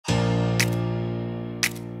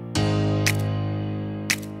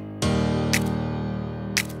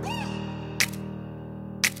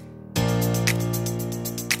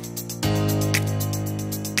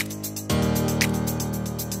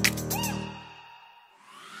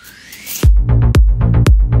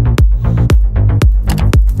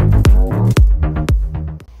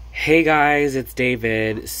Hey guys, it's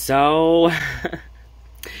David. So,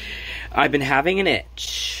 I've been having an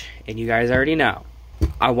itch, and you guys already know.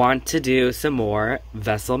 I want to do some more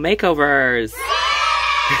vessel makeovers.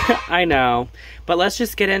 I know, but let's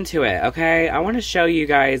just get into it, okay? I want to show you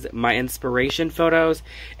guys my inspiration photos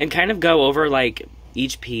and kind of go over like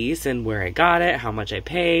each piece and where I got it, how much I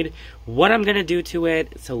paid, what I'm gonna do to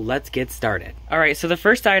it, so let's get started. Alright, so the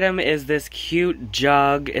first item is this cute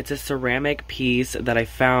jug. It's a ceramic piece that I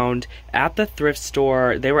found at the thrift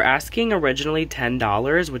store. They were asking originally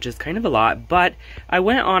 $10, which is kind of a lot, but I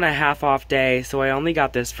went on a half off day, so I only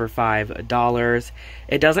got this for $5.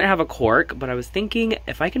 It doesn't have a cork, but I was thinking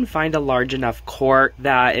if I can find a large enough cork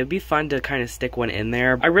that it'd be fun to kind of stick one in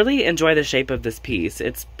there. I really enjoy the shape of this piece.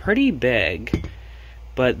 It's pretty big,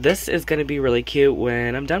 but this is going to be really cute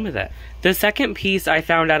when I'm done with it. The second piece I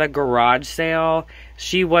found at a garage sale.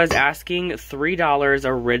 She was asking $3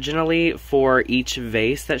 originally for each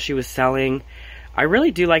vase that she was selling. I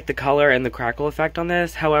really do like the color and the crackle effect on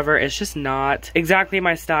this. However, it's just not exactly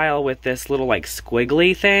my style with this little like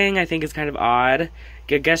squiggly thing. I think it's kind of odd.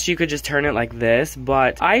 I guess you could just turn it like this,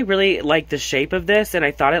 but I really like the shape of this, and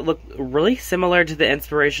I thought it looked really similar to the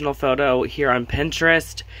inspirational photo here on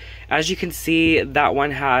Pinterest. As you can see, that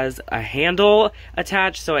one has a handle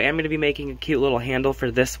attached, so I am going to be making a cute little handle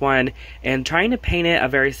for this one and trying to paint it a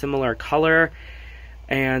very similar color.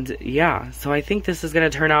 And yeah, so I think this is going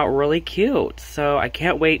to turn out really cute, so I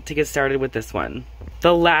can't wait to get started with this one.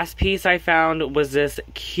 The last piece I found was this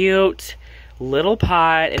cute little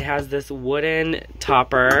pot. It has this wooden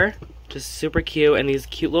topper, just super cute, and these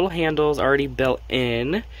cute little handles already built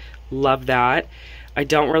in. Love that. I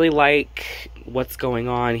don't really like what's going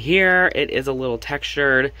on here. It is a little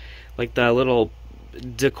textured, like the little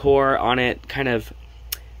decor on it kind of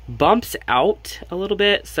bumps out a little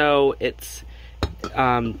bit, so it's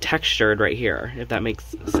textured right here, if that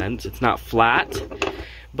makes sense. It's not flat,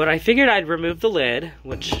 but I figured I'd remove the lid,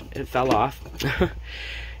 which it fell off,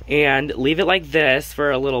 and leave it like this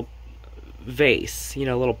for a little vase, you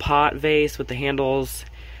know, a little pot vase with the handles.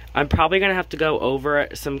 I'm probably going to have to go over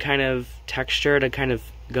some kind of texture to kind of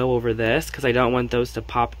go over this, because I don't want those to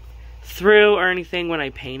pop through or anything when I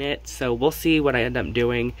paint it, so we'll see what I end up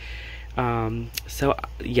doing. So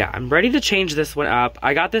yeah, I'm ready to change this one up.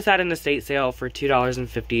 I got this at an estate sale for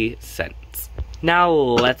 $2.50. Now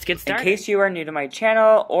let's get started. In case you are new to my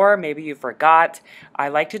channel, or maybe you forgot, I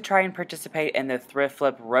like to try and participate in the Thrift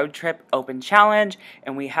Flip Road Trip Open Challenge,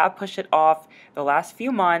 and we have pushed it off the last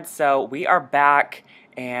few months, so we are back.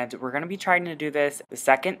 And we're going to be trying to do this the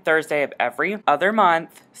second Thursday of every other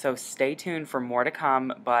month, so stay tuned for more to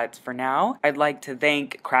come. But for now, I'd like to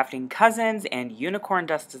thank Crafting Cousins and Unicorn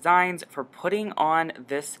Dust Designs for putting on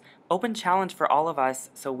this open challenge for all of us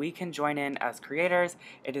so we can join in as creators.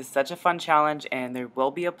 It is such a fun challenge, and there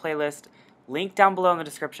will be a playlist linked down below in the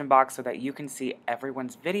description box so that you can see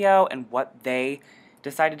everyone's video and what they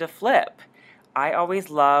decided to flip. I always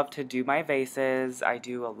love to do my vases. I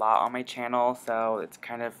do a lot on my channel, so it's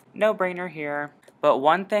kind of no-brainer here. But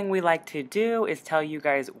one thing we like to do is tell you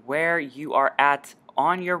guys where you are at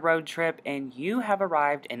on your road trip, and you have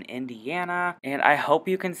arrived in Indiana, and I hope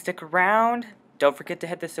you can stick around. Don't forget to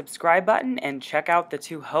hit the subscribe button and check out the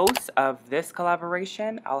two hosts of this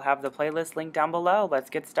collaboration. I'll have the playlist linked down below. Let's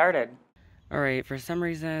get started. Alright, for some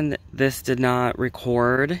reason, this did not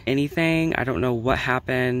record anything. I don't know what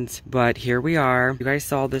happened, but here we are. You guys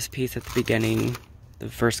saw this piece at the beginning, the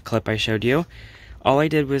first clip I showed you. All I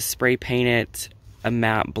did was spray paint it a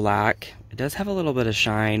matte black. It does have a little bit of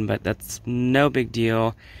shine, but that's no big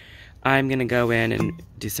deal. I'm going to go in and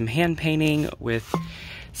do some hand painting with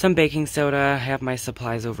some baking soda. I have my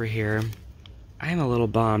supplies over here. I'm a little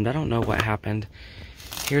bummed. I don't know what happened.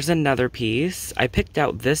 Here's another piece. I picked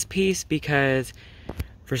out this piece because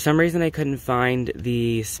for some reason I couldn't find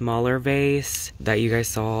the smaller vase that you guys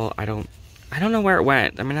saw. I don't know where it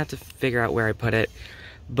went. I'm gonna have to figure out where I put it,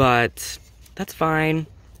 but that's fine.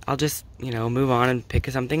 I'll just, you know, move on and pick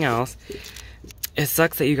something else. It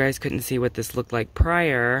sucks that you guys couldn't see what this looked like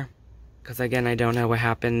prior, because again, I don't know what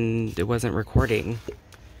happened. It wasn't recording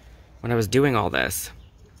when I was doing all this.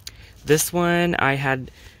 This one,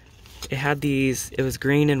 it had these, it was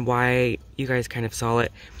green and white, you guys kind of saw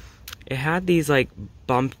it. It had these like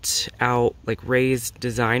bumped out, like raised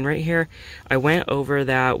design right here. I went over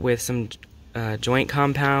that with some joint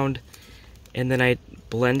compound, and then I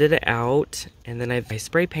blended it out, and then I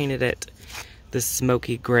spray painted it this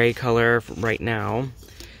smoky gray color right now.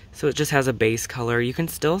 So it just has a base color. You can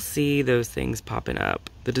still see those things popping up,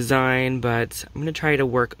 the design, but I'm gonna try to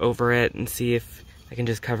work over it and see if I can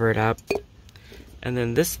just cover it up. And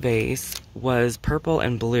then this vase was purple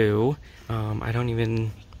and blue. I don't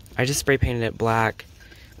even I just spray painted it black.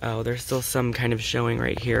 Oh, there's still some kind of showing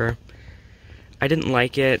right here. I didn't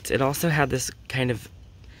like it. It also had this kind of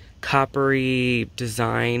coppery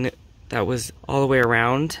design that was all the way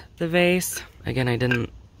around the vase. Again, I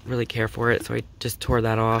didn't really care for it, so I just tore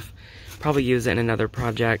that off. Probably use it in another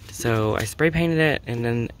project. So I spray painted it, and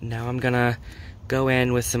then now I'm gonna go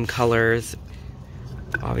in with some colors.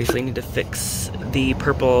 Obviously need to fix the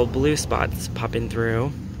purple blue spots popping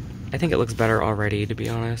through. I think it looks better already, to be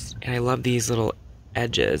honest. And I love these little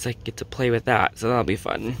edges. I get to play with that, so that'll be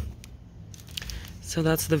fun. So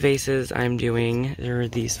that's the vases I'm doing. There are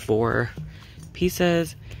these 4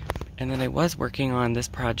 pieces. And then I was working on this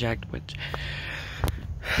project, which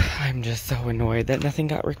I'm just so annoyed that nothing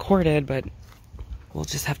got recorded, but we'll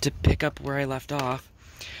just have to pick up where I left off.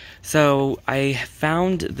 So I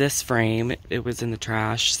found this frame. It was in the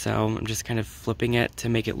trash, so I'm just kind of flipping it to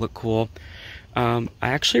make it look cool. I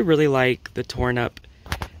actually really like the torn up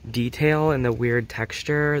detail and the weird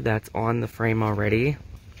texture that's on the frame already.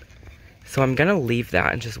 So I'm gonna leave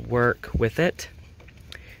that and just work with it.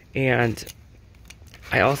 And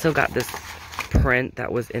I also got this print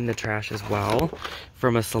that was in the trash as well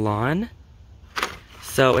from a salon.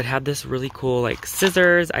 So it had this really cool like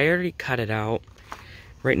scissors. I already cut it out.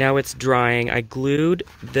 Right now it's drying. I glued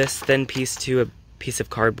this thin piece to a piece of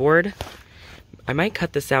cardboard. I might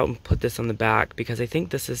cut this out and put this on the back because I think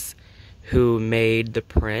this is who made the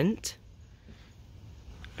print.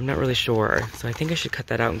 I'm not really sure. So I think I should cut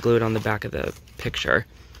that out and glue it on the back of the picture.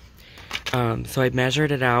 So I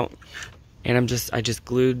measured it out, and I just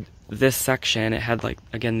glued this section. It had like,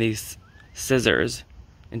 again, these scissors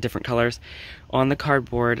in different colors on the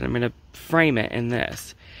cardboard, and I'm gonna frame it in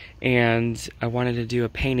this. And I wanted to do a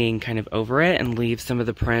painting kind of over it and leave some of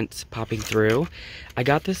the prints popping through. I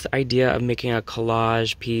got this idea of making a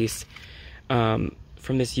collage piece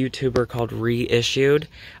from this YouTuber called Reissued.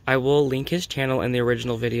 I will link his channel and the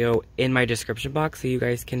original video in my description box so you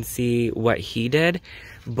guys can see what he did.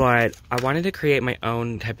 But I wanted to create my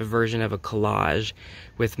own type of version of a collage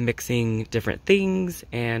with mixing different things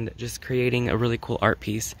and just creating a really cool art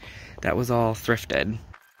piece that was all thrifted.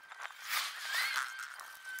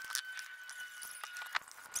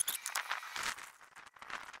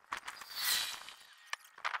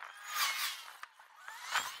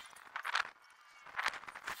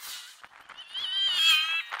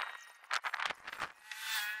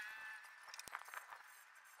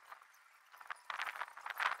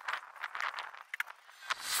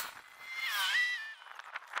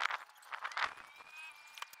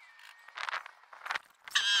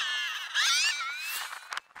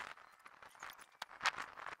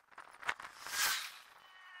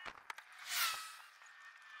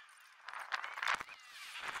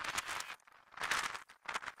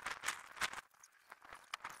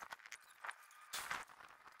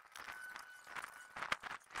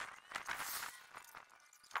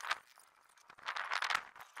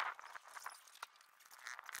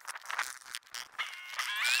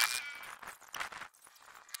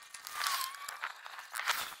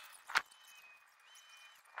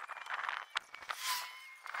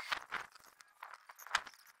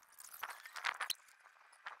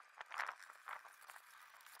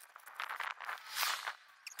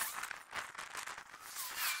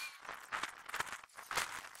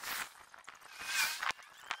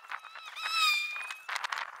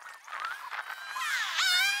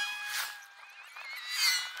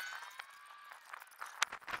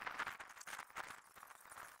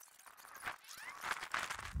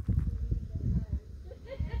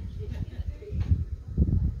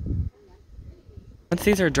 Once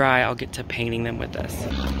these are dry, I'll get to painting them with this.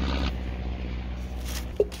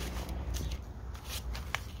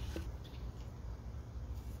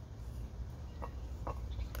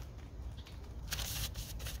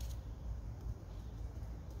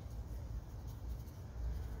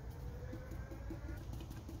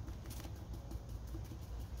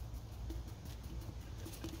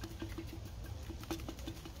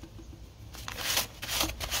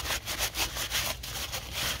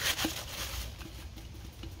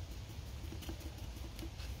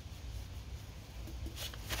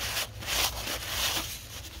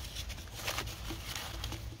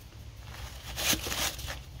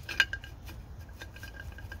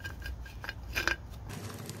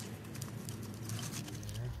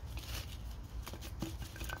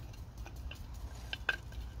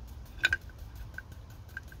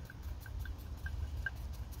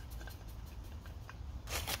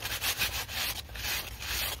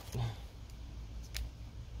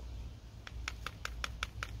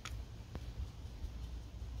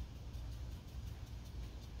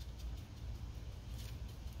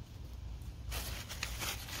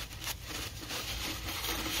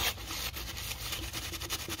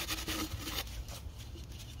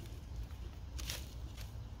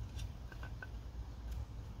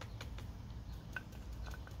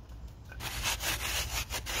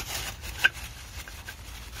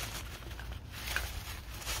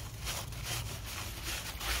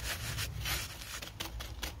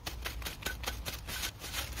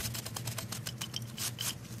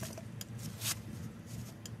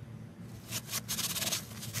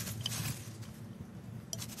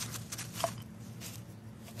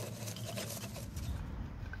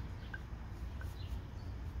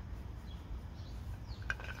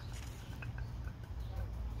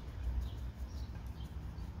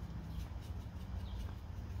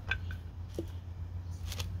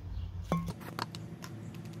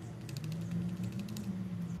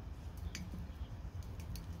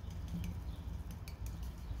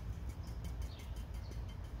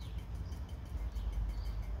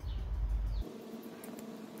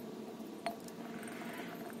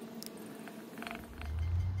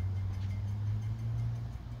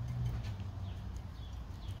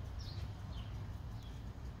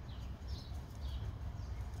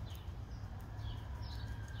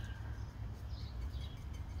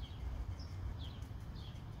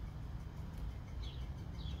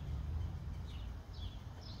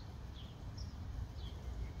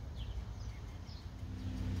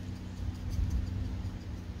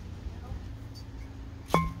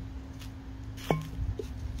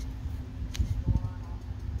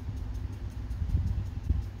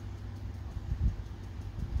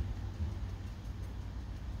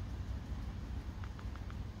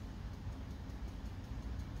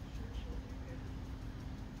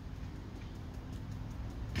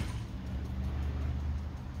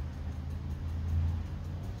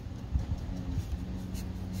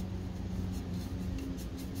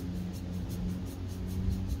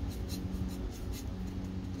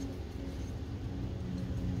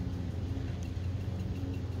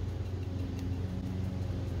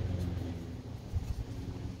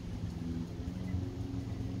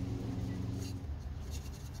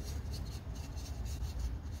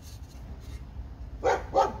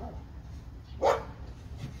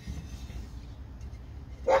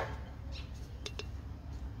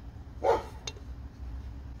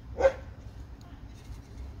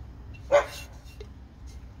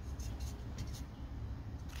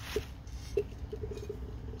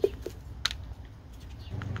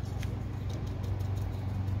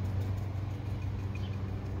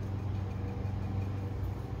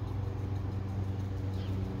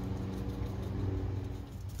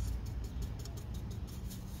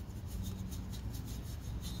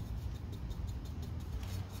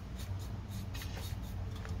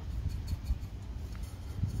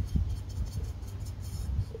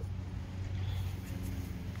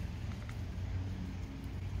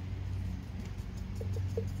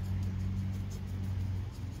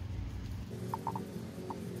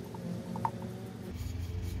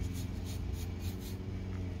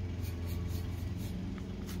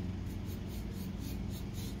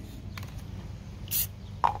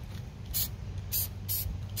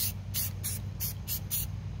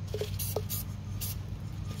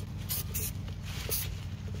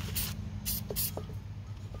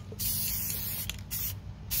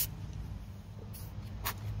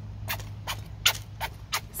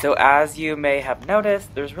 So as you may have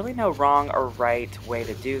noticed, there's really no wrong or right way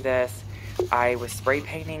to do this. I was spray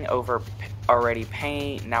painting over already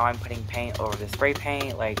paint, now I'm putting paint over the spray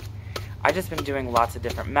paint. Like, I've just been doing lots of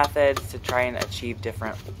different methods to try and achieve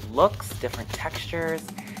different looks, different textures,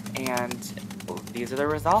 and these are the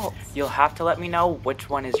results. You'll have to let me know which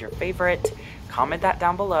one is your favorite. Comment that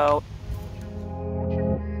down below.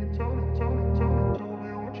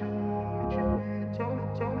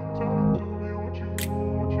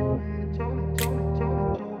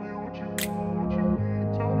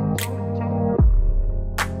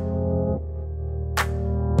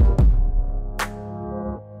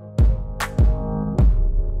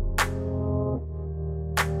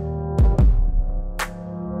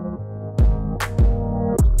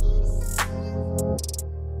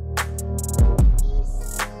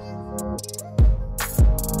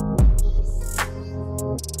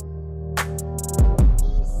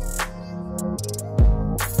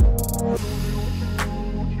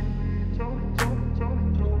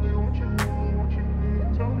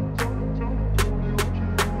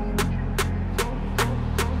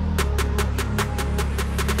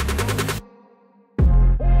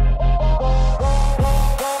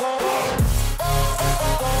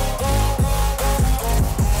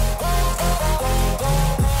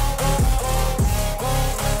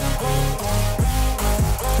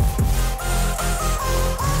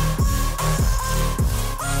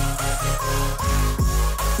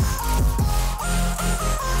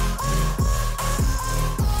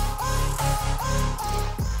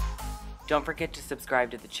 Don't forget to subscribe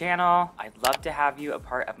to the channel. I'd love to have you a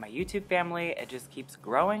part of my YouTube family. It just keeps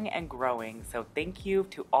growing and growing. So thank you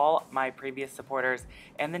to all my previous supporters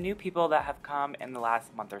and the new people that have come in the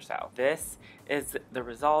last month or so. This is the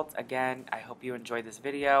result. Again, I hope you enjoyed this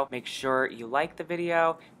video. Make sure you like the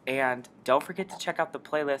video and don't forget to check out the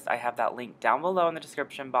playlist. I have that link down below in the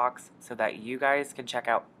description box so that you guys can check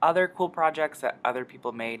out other cool projects that other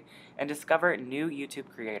people made and discover new YouTube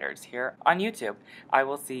creators here on YouTube. I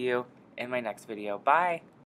will see you in my next video. Bye!